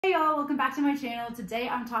Hey y'all, welcome back to my channel. Today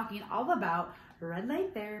I'm talking all about red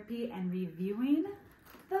light therapy and reviewing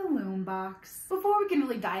the Lumebox. Before we can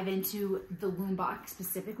really dive into the Lumebox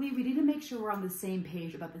specifically, we need to make sure we're on the same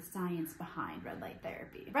page about the science behind red light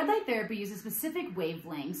therapy. Red light therapy uses specific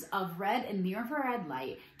wavelengths of red and near-infrared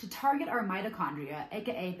light to target our mitochondria,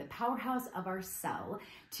 aka the powerhouse of our cell,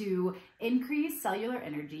 to increase cellular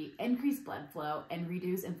energy, increase blood flow, and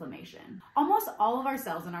reduce inflammation. Almost all of our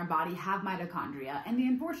cells in our body have mitochondria, and the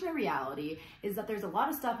unfortunate reality is that there's a lot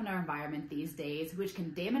of stuff in our environment these days which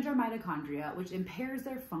can damage our mitochondria, which impairs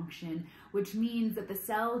their function, which means that the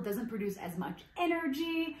cell doesn't produce as much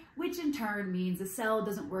energy, which in turn means the cell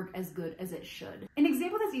doesn't work as good as it should. An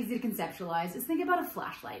example that's easy to conceptualize is think about a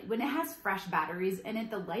flashlight. When it has fresh batteries in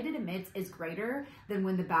it, the light it emits is greater than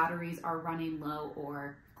when the batteries are running low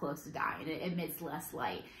or close to dying. It emits less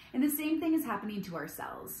light. And the same thing is happening to our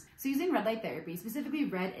cells. So using red light therapy, specifically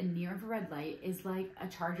red and near infrared light, is like a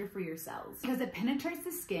charger for your cells because it penetrates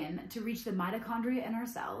the skin to reach the mitochondria in our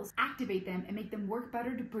cells, activate them, and make them work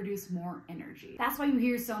better to produce more energy. That's why you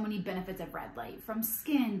hear so many benefits of red light, from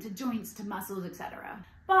skin to joints to muscles, etc.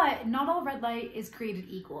 But not all red light is created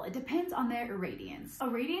equal. It depends on their irradiance.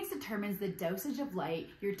 Irradiance determines the dosage of light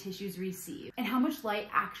your tissues receive and how much light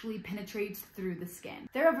actually penetrates through the skin.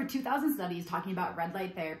 There are over 2,000 studies talking about red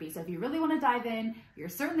light therapy, so if you really want to dive in, you're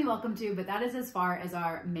certainly welcome to, but that is as far as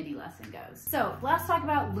our mini lesson goes. So let's talk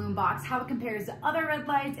about Lumebox, how it compares to other red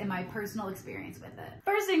lights, and my personal experience with it.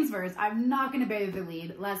 First things first, I'm not going to bury the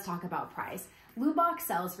lead. Let's talk about price. Lumebox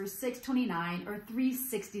sells for $629 or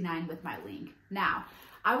 $369 with my link. Now,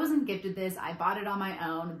 I wasn't gifted this, I bought it on my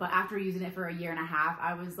own, but after using it for a year and a half,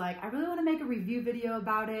 I was like, I really want to make a review video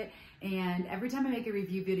about it. And every time I make a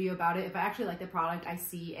review video about it, if I actually like the product, I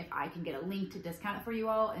see if I can get a link to discount it for you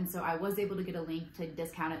all. And so I was able to get a link to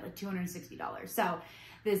discount it like $260. So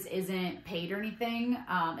this isn't paid or anything.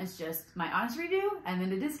 It's just my honest review and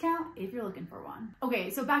then a discount if you're looking for one. Okay,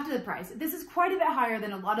 so back to the price. This is quite a bit higher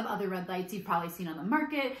than a lot of other red lights you've probably seen on the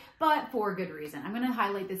market, but for good reason. I'm gonna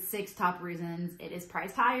highlight the 6 top reasons it is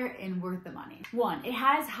priced higher and worth the money. 1, it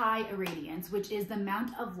has high irradiance, which is the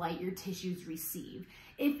amount of light your tissues receive.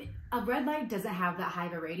 If a red light doesn't have that high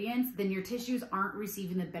of irradiance, then your tissues aren't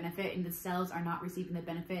receiving the benefit and the cells are not receiving the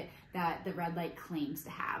benefit that the red light claims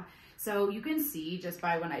to have. So you can see just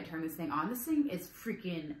by when I turn this thing on, this thing is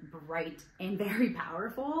freaking bright and very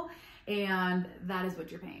powerful, and that is what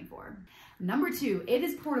you're paying for. Number 2, it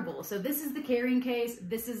is portable. So this is the carrying case.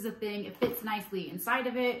 This is the thing. It fits nicely inside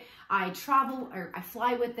of it. I travel or I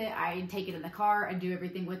fly with it. I take it in the car and do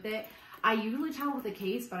everything with it. I usually travel with a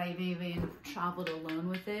case, but I've even traveled alone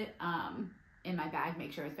with it in my bag.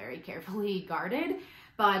 Make sure it's very carefully guarded,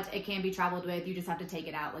 but it can be traveled with. You just have to take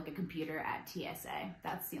it out like a computer at TSA.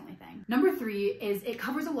 That's the only thing. Number 3 is it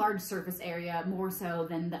covers a large surface area more so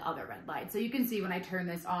than the other red lights. So you can see when I turn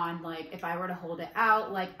this on, like if I were to hold it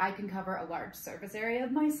out, like I can cover a large surface area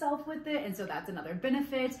of myself with it. And so that's another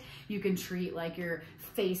benefit. You can treat like your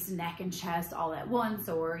face, neck, and chest all at once,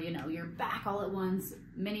 or you know, your back all at once,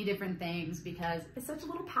 many different things because it's such a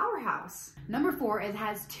little powerhouse. Number 4, it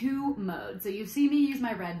has 2 modes. So you've seen me use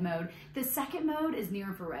my red mode. The second mode is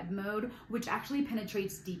near infrared mode, which actually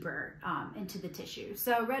penetrates deeper into the tissue.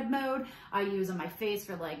 So red mode I use on my face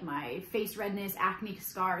for like my face redness, acne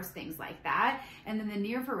scars, things like that. And then the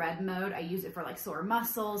near infrared mode, I use it for like sore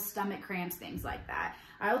muscles, stomach cramps, things like that.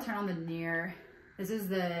 I'll turn on the near. This is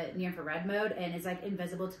the near infrared mode and it's like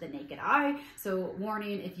invisible to the naked eye. So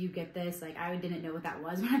warning, if you get this, like I didn't know what that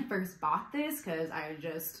was when I first bought this because I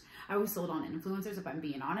was sold on influencers if I'm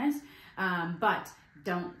being honest. But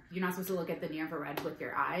you're not supposed to look at the near infrared with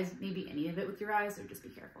your eyes, maybe any of it with your eyes, so just be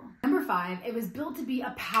careful. Number 5, it was built to be a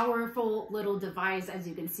powerful little device. As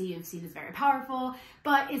you can see, you've seen it's very powerful,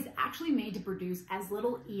 but is actually made to produce as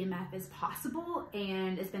little EMF as possible,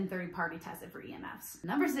 and it's been third-party tested for EMFs.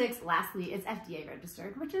 Number 6, lastly, it's FDA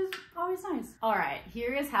registered, which is always nice. All right,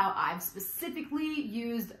 here is how I've specifically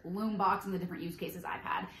used Lumebox and the different use cases I've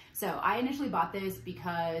had. So I initially bought this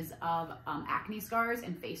because of acne scars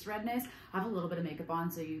and face redness. I have a little bit of makeup on,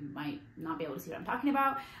 so you might not be able to see what I'm talking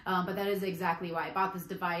about, but that is exactly why I bought this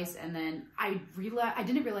device. And then I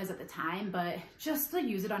didn't realize at the time, but just to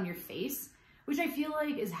use it on your face, which I feel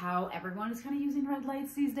like is how everyone is kind of using red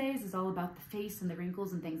lights these days, is all about the face and the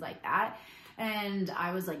wrinkles and things like that. And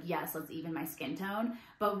I was like, yes, let's even my skin tone.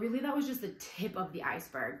 But really that was just the tip of the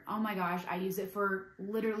iceberg. Oh my gosh, I use it for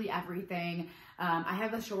literally everything. I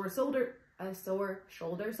have a short shoulder, a sore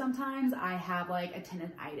shoulder sometimes. I have like a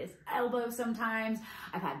tendonitis elbow sometimes.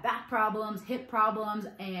 I've had back problems, hip problems,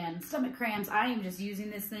 and stomach cramps. I am just using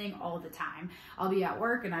this thing all the time. I'll be at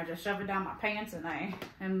work and I just shove it down my pants and I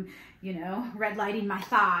am, you know, red lighting my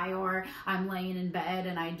thigh, or I'm laying in bed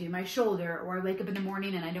and I do my shoulder, or I wake up in the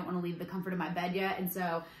morning and I don't want to leave the comfort of my bed yet. And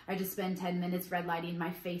so I just spend 10 minutes red lighting my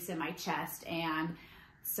face and my chest, and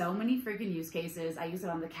so many freaking use cases. I use it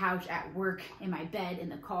on the couch, at work, in my bed, in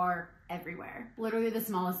the car, everywhere. Literally the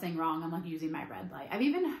smallest thing wrong, I'm like using my red light. I've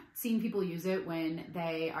even seen people use it when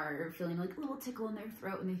they are feeling like a little tickle in their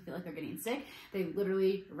throat and they feel like they're getting sick. They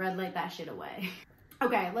literally red light that shit away.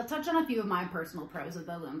 Okay, let's touch on a few of my personal pros of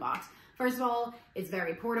the Lumebox. First of all, it's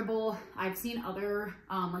very portable. I've seen other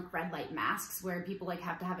like red light masks where people like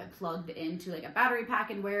have to have it plugged into like a battery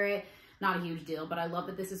pack and wear it. Not a huge deal, but I love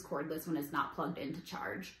that this is cordless when it's not plugged in to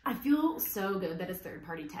charge. I feel so good that it's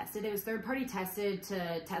third-party tested. It was third-party tested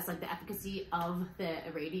to test like the efficacy of the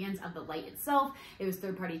irradiance of the light itself. It was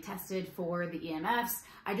third-party tested for the EMFs.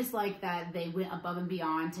 I just like that they went above and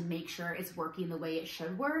beyond to make sure it's working the way it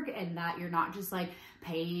should work, and that you're not just like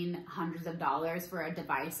paying hundreds of dollars for a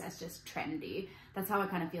device that's just trendy. That's how I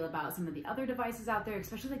kind of feel about some of the other devices out there,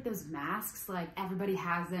 especially like those masks. Like everybody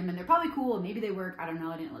has them and they're probably cool and maybe they work. I don't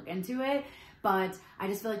know, I didn't look into it, but I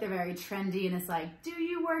just feel like they're very trendy and it's like, do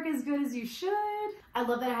you work as good as you should? I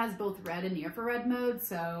love that it has both red and near-infrared mode.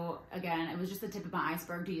 So again, it was just the tip of my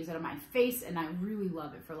iceberg to use it on my face, and I really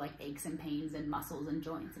love it for like aches and pains and muscles and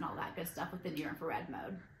joints and all that good stuff with the near-infrared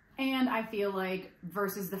mode. And I feel like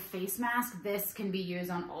versus the face mask, this can be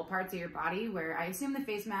used on all parts of your body, where I assume the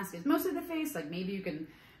face mask is mostly the face. Like maybe you can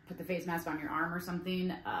put the face mask on your arm or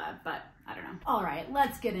something, but I don't know. All right,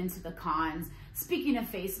 let's get into the cons. Speaking of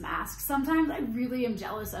face masks, sometimes I really am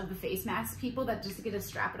jealous of the face mask people that just get to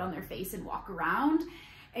strap it on their face and walk around.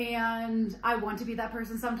 And I want to be that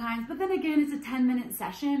person sometimes, but then again, it's a 10-minute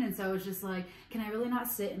session. And so it's just like, can I really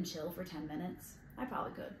not sit and chill for 10 minutes? I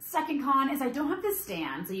probably could. Second con is I don't have this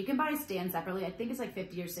stand. So you can buy a stand separately. I think it's like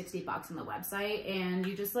 50 or 60 bucks on the website, and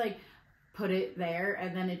you just like put it there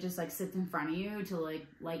and then it just like sits in front of you to like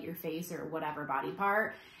light your face or whatever body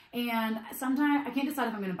part. And sometimes I can't decide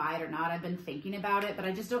if I'm going to buy it or not. I've been thinking about it, but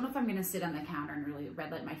I just don't know if I'm going to sit on the counter and really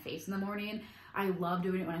red light my face in the morning. I love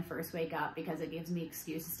doing it when I first wake up because it gives me an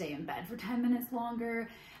excuse to stay in bed for 10 minutes longer.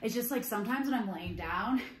 It's just like sometimes when I'm laying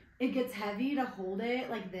down, it gets heavy to hold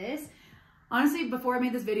it like this. Honestly, before I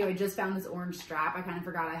made this video, I just found this orange strap. I kind of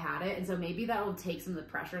forgot I had it. And so maybe that will take some of the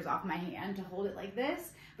pressures off my hand to hold it like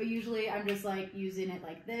this. But usually I'm just like using it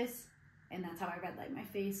like this. And that's how I red light my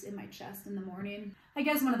face and my chest in the morning. I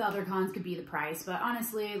guess one of the other cons could be the price. But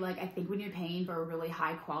honestly, like I think when you're paying for a really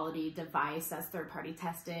high quality device that's third-party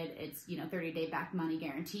tested, it's, you know, 30-day back money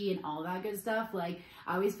guarantee and all that good stuff. Like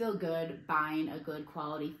I always feel good buying a good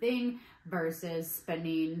quality thing versus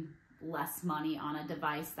spending less money on a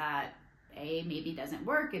device that A, maybe doesn't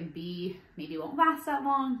work, and B, maybe won't last that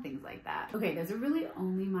long, things like that. Okay, those are really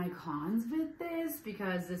only my cons with this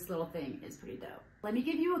because this little thing is pretty dope. Let me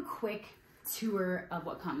give you a quick tour of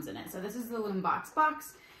what comes in it. So this is the Lumebox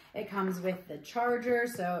box. It comes with the charger,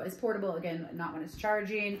 so it's portable, again, not when it's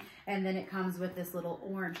charging. And then it comes with this little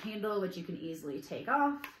orange handle, which you can easily take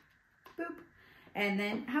off. Boop. And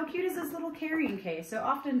then how cute is this little carrying case? So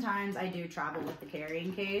oftentimes I do travel with the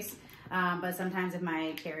carrying case. But sometimes if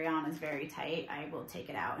my carry-on is very tight, I will take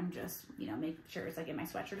it out and just, you know, make sure it's like in my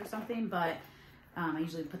sweatshirt or something. But I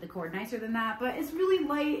usually put the cord nicer than that. But it's really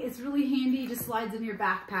light. It's really handy. Just slides in your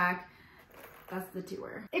backpack. That's the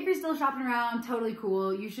tour. If you're still shopping around, totally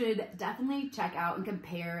cool. You should definitely check out and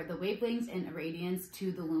compare the wavelengths and irradiance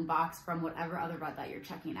to the Lumebox from whatever other red light you're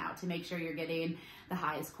checking out to make sure you're getting the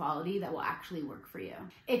highest quality that will actually work for you.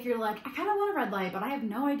 If you're like, I kind of want a red light, but I have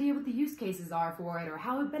no idea what the use cases are for it or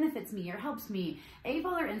how it benefits me or helps me,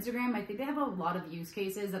 follow their Instagram. I think they have a lot of use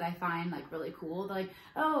cases that I find like really cool. Like,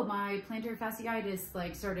 oh, my plantar fasciitis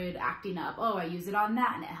like started acting up. Oh, I use it on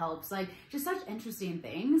that and it helps. Like just such interesting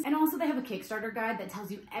things. And also they have a Kickstarter guide that tells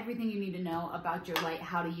you everything you need to know about your light,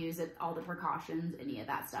 how to use it, all the precautions, any of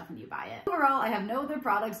that stuff when you buy it. Overall, I have no other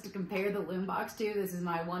products to compare the Lumebox to. This is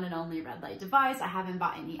my one and only red light device. I haven't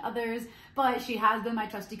bought any others, but she has been my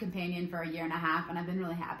trusty companion for a year and a half and I've been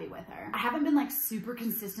really happy with her. I haven't been like super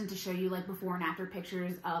consistent to show you like before and after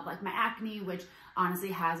pictures of like my acne, which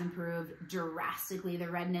honestly has improved drastically, the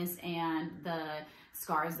redness and the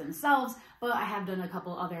scars themselves, but I have done a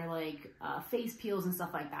couple other like face peels and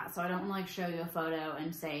stuff like that. So I don't like show you a photo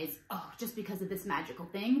and say it's, oh, just because of this magical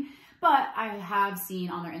thing. But I have seen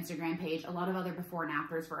on their Instagram page a lot of other before and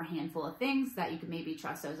afters for a handful of things that you can maybe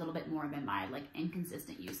trust those a little bit more than my like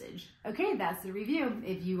inconsistent usage. Okay, that's the review.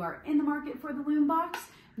 If you are in the market for the Lumebox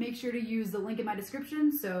Make sure to use the link in my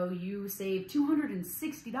description so you save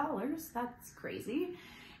 $260. That's crazy.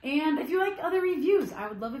 And if you like other reviews, I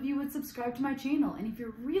would love if you would subscribe to my channel. And if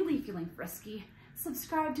you're really feeling frisky,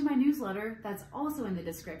 subscribe to my newsletter. That's also in the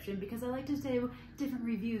description because I like to do different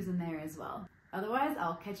reviews in there as well. Otherwise,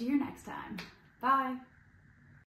 I'll catch you here next time. Bye.